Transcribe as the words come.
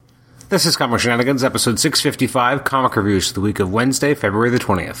This is Comic Shenanigans, episode 655, comic reviews for the week of Wednesday, February the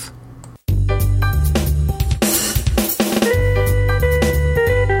 20th.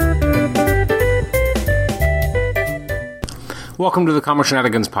 Welcome to the Comic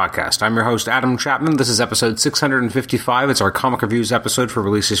Shenanigans podcast. I'm your host, Adam Chapman. This is episode 655. It's our comic reviews episode for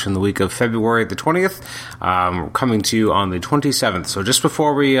releases from the week of February the 20th. We're coming to you on the 27th. So just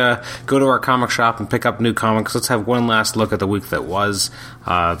before we go to our comic shop and pick up new comics, let's have one last look at the week that was.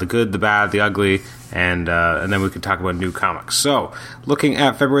 The good, the bad, the ugly, and then we can talk about new comics. So, looking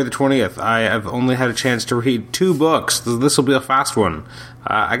at February the 20th, I have only had a chance to read 2 books. This will be a fast one.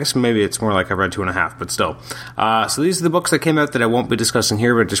 I guess maybe it's more like I've read 2.5, but still. So these are the books that came out that I won't be discussing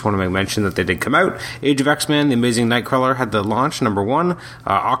here, but I just want to make mention that they did come out. Age of X-Men, The Amazing Nightcrawler had the launch, number 1.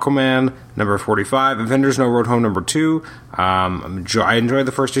 Aquaman, number 45. Avengers No Road Home, number 2. I enjoyed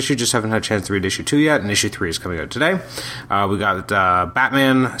the first issue, just haven't had a chance to read issue 2 yet, and issue 3 is coming out today. We got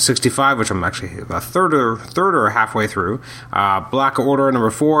Batman 65, which I'm actually a third or halfway through. Black Order,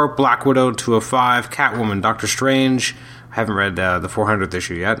 number 4. Black Widow, 205. Catwoman, Doctor Strange. Haven't read the 400th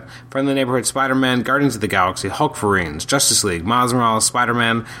issue yet. Friendly Neighborhood Spider-Man, Guardians of the Galaxy, Hulkverines, Justice League, Miles Morales,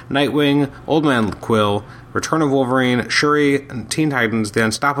 Spider-Man, Nightwing, Old Man Quill, Return of Wolverine, Shuri, Teen Titans, The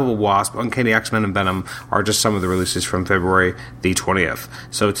Unstoppable Wasp, Uncanny X-Men, and Venom are just some of the releases from February the 20th.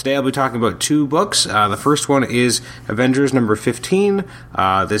 So today I'll be talking about 2 books. The first one is Avengers number 15.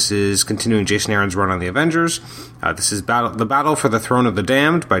 This is continuing Jason Aaron's run on the Avengers. This is The Battle for the Throne of the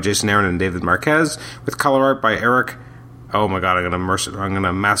Damned by Jason Aaron and David Marquez, with color art by Eric... Oh my god, I'm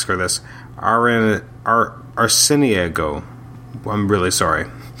gonna massacre this. Arciniego. I'm really sorry.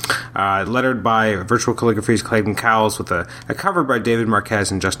 Lettered by Virtual Calligraphy's Clayton Cowles, with a cover by David Marquez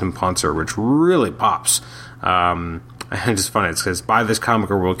and Justin Ponser, which really pops. And it's funny, it says, buy this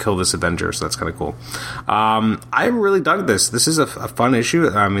comic or we'll kill this Avenger, so that's kind of cool. I really dug this. This is a fun issue.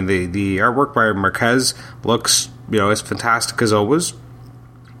 I mean, the artwork by Marquez looks, as fantastic as always.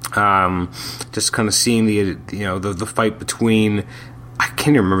 Just kind of seeing the fight between, I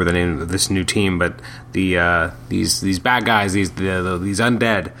can't even remember the name of this new team, but these bad guys, these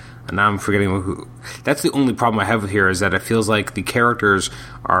undead, and now I'm forgetting who. That's the only problem I have here, is that it feels like the characters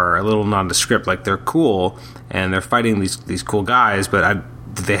are a little nondescript. Like, they're cool and they're fighting these cool guys, but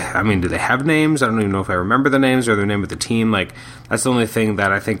do they have names? I don't even know if I remember the names or the name of the team. Like, that's the only thing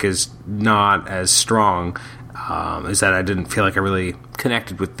that I think is not as strong. Is that I didn't feel like I really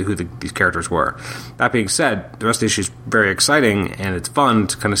connected with who these characters were. That being said, the rest of the issue is very exciting, and it's fun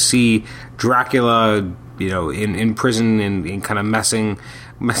to kind of see Dracula, in prison and kind of messing,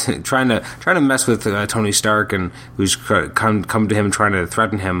 trying to mess with Tony Stark, and who's come to him trying to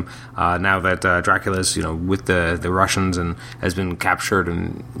threaten him now that Dracula's with the Russians and has been captured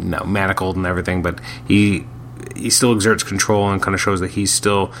and manacled and everything, but he still exerts control and kind of shows that he's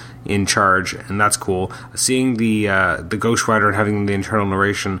still in charge, and that's cool. Seeing the Ghost Rider and having the internal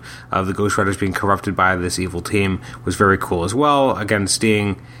narration of the Ghost Riders being corrupted by this evil team was very cool as well. Again,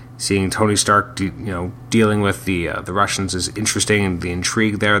 seeing Tony Stark, dealing with the Russians is interesting, and the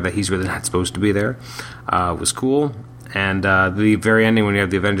intrigue there that he's really not supposed to be there was cool. And the very ending, when you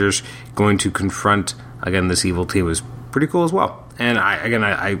have the Avengers going to confront again this evil team, was pretty cool as well. And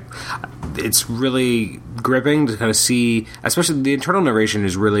I it's really gripping to kind of see, especially the internal narration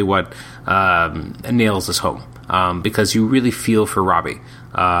is really what nails this home, because you really feel for Robbie.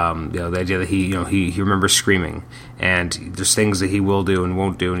 The idea that he remembers screaming, and there's things that he will do and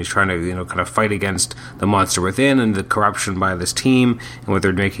won't do, and he's trying to kind of fight against the monster within and the corruption by this team and what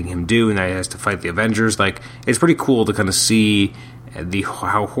they're making him do, and that he has to fight the Avengers. Like, it's pretty cool to kind of see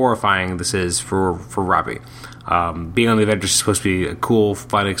how horrifying this is for Robbie. Being on the Avengers is supposed to be a cool,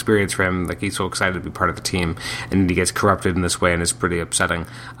 fun experience for him. Like, he's so excited to be part of the team, and he gets corrupted in this way, and it's pretty upsetting.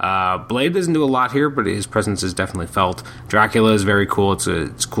 Blade doesn't do a lot here, but his presence is definitely felt. Dracula is very cool. It's a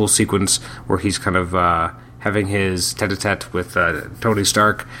cool sequence where he's kind of having his tete-a-tete with Tony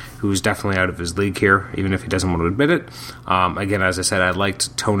Stark, who's definitely out of his league here, even if he doesn't want to admit it. Again, as I said, I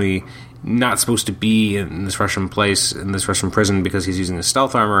liked Tony not supposed to be in this Russian place, in this Russian prison, because he's using his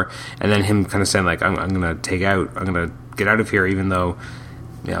stealth armor, and then him kind of saying, like, I'm going to get out of here, even though,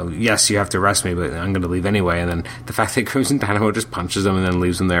 yes, you have to arrest me, but I'm going to leave anyway. And then the fact that Crimson Dynamo just punches him and then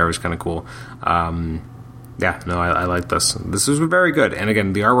leaves him there was kind of cool. I like this. This is very good. And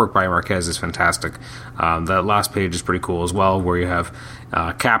again, the artwork by Marquez is fantastic. That last page is pretty cool as well, where you have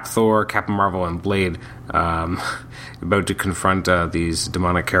Cap, Thor, Captain Marvel, and Blade about to confront these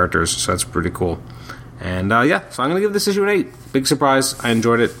demonic characters. So that's pretty cool. And so I'm going to give this issue an 8. Big surprise. I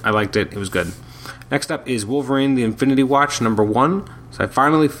enjoyed it. I liked it. It was good. Next up is Wolverine, The Infinity Watch, number 1. So I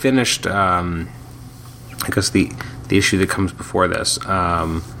finally finished, I guess, the issue that comes before this.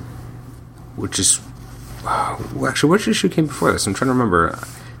 which is actually, which issue came before this? I'm trying to remember.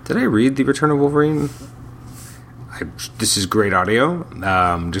 Did I read The Return of Wolverine? This is great audio,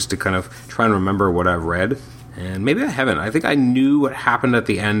 just to kind of try and remember what I've read. And maybe I haven't. I think I knew what happened at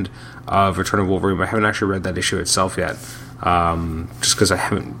the end of Return of Wolverine, but I haven't actually read that issue itself yet, just because I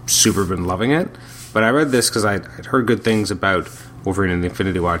haven't super been loving it. But I read this because I'd heard good things about Wolverine and the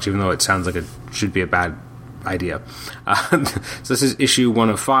Infinity Watch, even though it sounds like it should be a bad idea. So this is issue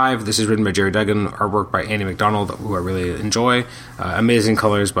 105. This is written by Jerry Duggan, artwork by Andy McDonald, who I really enjoy. Amazing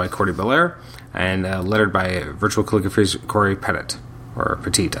colors by Cordy Belair, and lettered by Virtual Calligraphy's Corey Petit. Or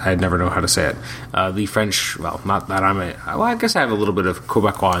Petite, I'd never know how to say it. The French, well, not that I guess I have a little bit of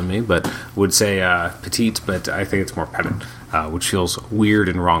Quebecois in me, but would say Petite, but I think it's more Petit, which feels weird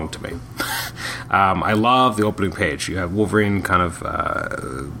and wrong to me. I love the opening page. You have Wolverine kind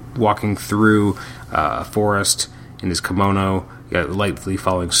of walking through a forest in his kimono, you got lightly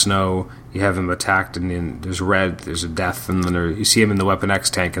falling snow. You have him attacked, and then there's red, there's a death, and then you see him in the Weapon X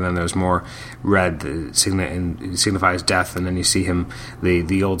tank, and then there's more red that signifies death, and then you see him,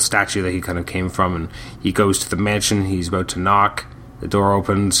 the old statue that he kind of came from, and he goes to the mansion, he's about to knock, the door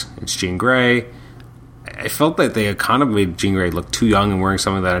opens, it's Jean Grey. I felt that they had kind of made Jean Grey look too young and wearing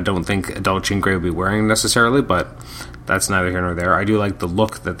something that I don't think adult Jean Grey would be wearing necessarily, but that's neither here nor there. I do like the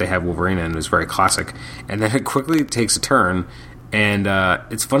look that they have Wolverine in, it's very classic, and then it quickly takes a turn. And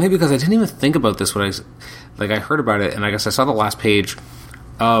it's funny because I didn't even think about this when I heard about it, and I guess I saw the last page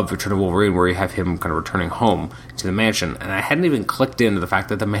of Return of Wolverine where you have him kind of returning home to the mansion, and I hadn't even clicked into the fact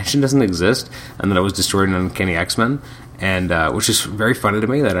that the mansion doesn't exist and that it was destroyed in Uncanny X-Men, and which is very funny to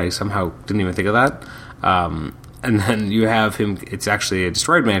me that I somehow didn't even think of that. And then you have him, it's actually a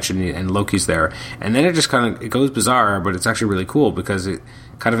destroyed mansion, and Loki's there, and then it just kind of, it goes bizarre, but it's actually really cool because it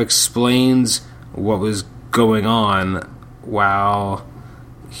kind of explains what was going on while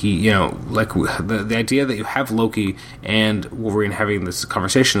he, like the idea that you have Loki and Wolverine having this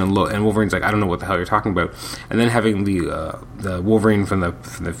conversation, and Wolverine's like, I don't know what the hell you're talking about, and then having the Wolverine from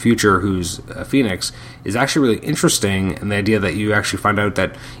the future who's a Phoenix is actually really interesting, and the idea that you actually find out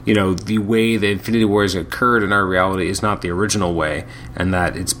that the way the Infinity Wars occurred in our reality is not the original way, and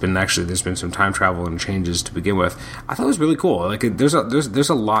that there's been some time travel and changes to begin with. I thought it was really cool. Like there's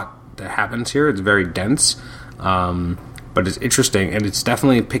a lot that happens here. It's very dense. But it's interesting, and it's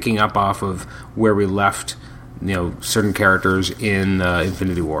definitely picking up off of where we left, certain characters in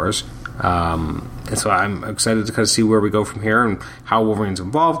Infinity Wars. And so I'm excited to kind of see where we go from here and how Wolverine's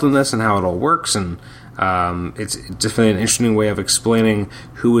involved in this and how it all works. And it's definitely an interesting way of explaining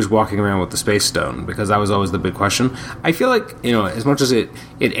who is walking around with the Space Stone, because that was always the big question. I feel like, as much as it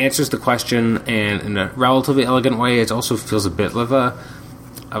answers the question and in a relatively elegant way, it also feels a bit of a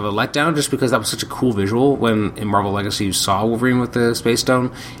letdown, just because that was such a cool visual when in Marvel Legacy you saw Wolverine with the Space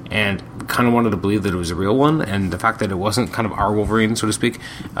Stone, and kind of wanted to believe that it was a real one, and the fact that it wasn't kind of our Wolverine, so to speak,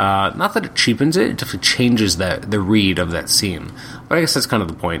 not that it cheapens it definitely changes the read of that scene. But I guess that's kind of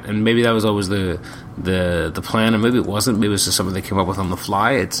the point, and maybe that was always the plan, and maybe it wasn't. Maybe it was just something they came up with on the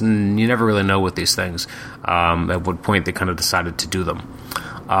fly. You never really know with these things at what point they kind of decided to do them.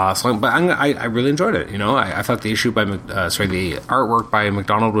 But I really enjoyed it. I thought the issue the artwork by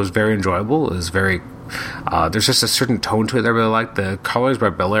McDonald was very enjoyable. It was very, there's just a certain tone to it that I really liked. The colors by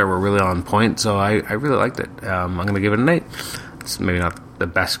Belair were really on point, so I really liked it. I'm going to give it an 8. It's maybe not the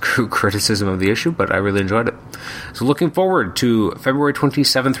best criticism of the issue, but I really enjoyed it. So looking forward to February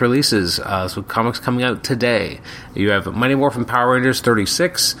 27th releases. So comics coming out today. You have Mighty Morphin Power Rangers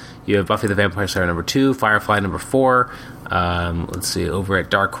 36. You have Buffy the Vampire Slayer number 2, Firefly number 4. Let's see, over at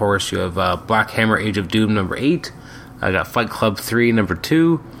Dark Horse you have Black Hammer Age of Doom number 8. I got Fight Club 3 number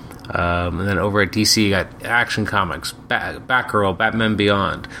 2. And then over at DC you got Action Comics, Batgirl, Batman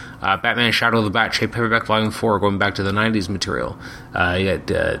Beyond, Batman Shadow of the Bat trade paperback volume 4, going back to the 90s material. You got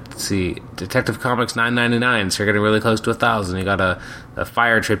Detective Comics $9.99, so you're getting really close to 1,000. You got a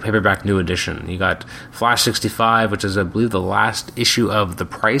Fire trade paperback new edition. You got Flash 65, which is I believe the last issue of The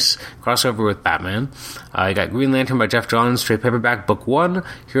Price crossover with Batman. You got Green Lantern by Jeff Johns trade paperback book 1,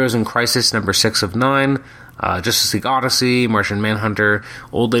 Heroes in Crisis number 6 of 9. Justice League Odyssey, Martian Manhunter,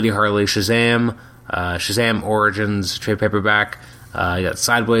 Old Lady Harley, Shazam, Shazam Origins trade paperback. You got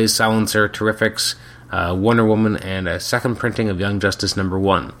Sideways, Silencer, Terrifics, Wonder Woman, and a second printing of Young Justice number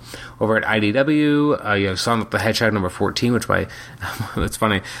 1. Over at IDW, you have Sonic the Hedgehog number 14, which it's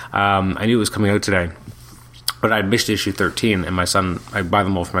funny, I knew it was coming out today, but I'd missed issue 13, and my son, I buy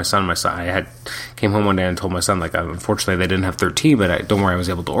them all for my son. I came home one day and told my son, unfortunately they didn't have 13, but don't worry, I was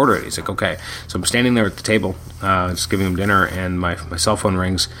able to order it. He's like, okay. So I'm standing there at the table, just giving him dinner, and my cell phone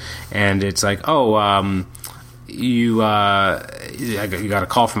rings, and it's like, you got a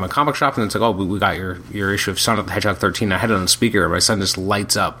call from a comic shop, and it's like, oh, we got your issue of Sonic the Hedgehog 13. I had it on the speaker, and my son just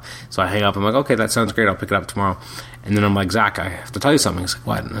lights up. So I hang up. I'm like, okay, that sounds great. I'll pick it up tomorrow. And then I'm like, Zach, I have to tell you something. He's like,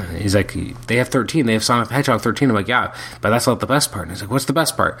 what? And he's like, they have 13. They have Sonic the Hedgehog 13. I'm like, yeah, but that's not the best part. And he's like, what's the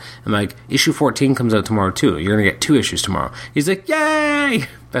best part? I'm like, issue 14 comes out tomorrow, too. You're going to get 2 issues tomorrow. He's like, yay!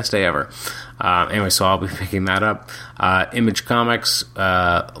 Best day ever. Anyway, so I'll be picking that up. Image Comics,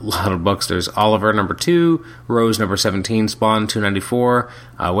 a lot of books. There's Oliver number 2, Rose number 17, Spawn 294,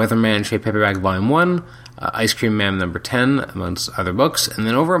 Weatherman trade paperback volume 1, Ice Cream Man number 10, amongst other books. And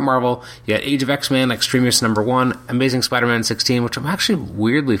then over at Marvel, you got Age of X-Men, Extremis number 1, Amazing Spider-Man 16, which I'm actually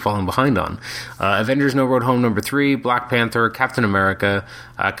weirdly falling behind on, Avengers No Road Home number 3, Black Panther, Captain America,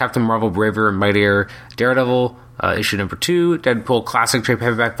 Captain Marvel Braver and Mightier, Daredevil, issue number 2, Deadpool Classic trade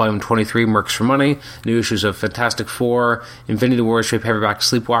paperback volume 23, Mercs for Money, new issues of Fantastic Four, Infinity Wars trade paperback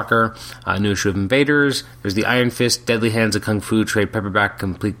Sleepwalker, new issue of Invaders, there's the Iron Fist Deadly Hands of Kung Fu trade paperback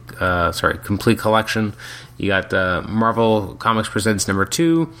complete collection. You got Marvel Comics Presents number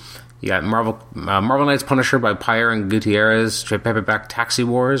 2. You got Marvel Knights Punisher by Pyre and Gutierrez, trade paperback Taxi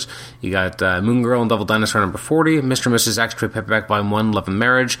Wars. You got Moon Girl and Devil Dinosaur number 40, Mr. and Mrs. X trade paperback volume 1, Love and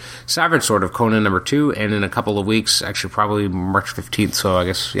Marriage, Savage Sword of Conan number 2, and in a couple of weeks, actually probably March 15th, so I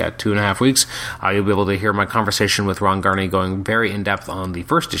guess, 2.5 weeks, you'll be able to hear my conversation with Ron Garney going very in-depth on the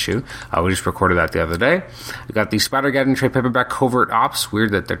first issue. We just recorded that the other day. We got the Spider-Geddon trade paperback Covert Ops,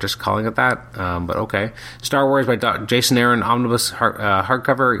 weird that they're just calling it that, but okay. Star Wars by Jason Aaron Omnibus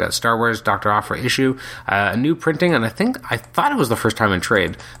hardcover. You got Star Wars Dr. Aphra issue, a new printing, and I thought it was the first time in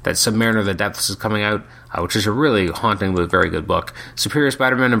trade that Submariner the Depths is coming out, which is a really haunting but very good book. Superior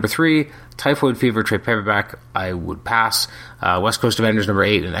Spider-Man number 3, Typhoid Fever trade paperback, I would pass, West Coast Avengers number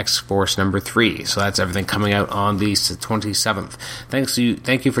 8, and X-Force number 3. So that's everything coming out on the 27th.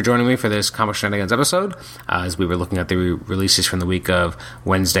 Thank you for joining me for this Comic Shenanigans episode. As we were looking at the releases from the week of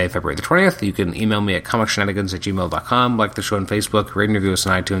Wednesday, February the 20th, you can email me at comicshenanigans@gmail.com, like the show on Facebook, rate and review us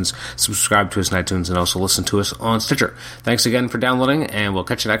on iTunes, subscribe to us on iTunes, and also listen to us on Stitcher. Thanks again for downloading, and we'll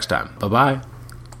catch you next time. Bye-bye.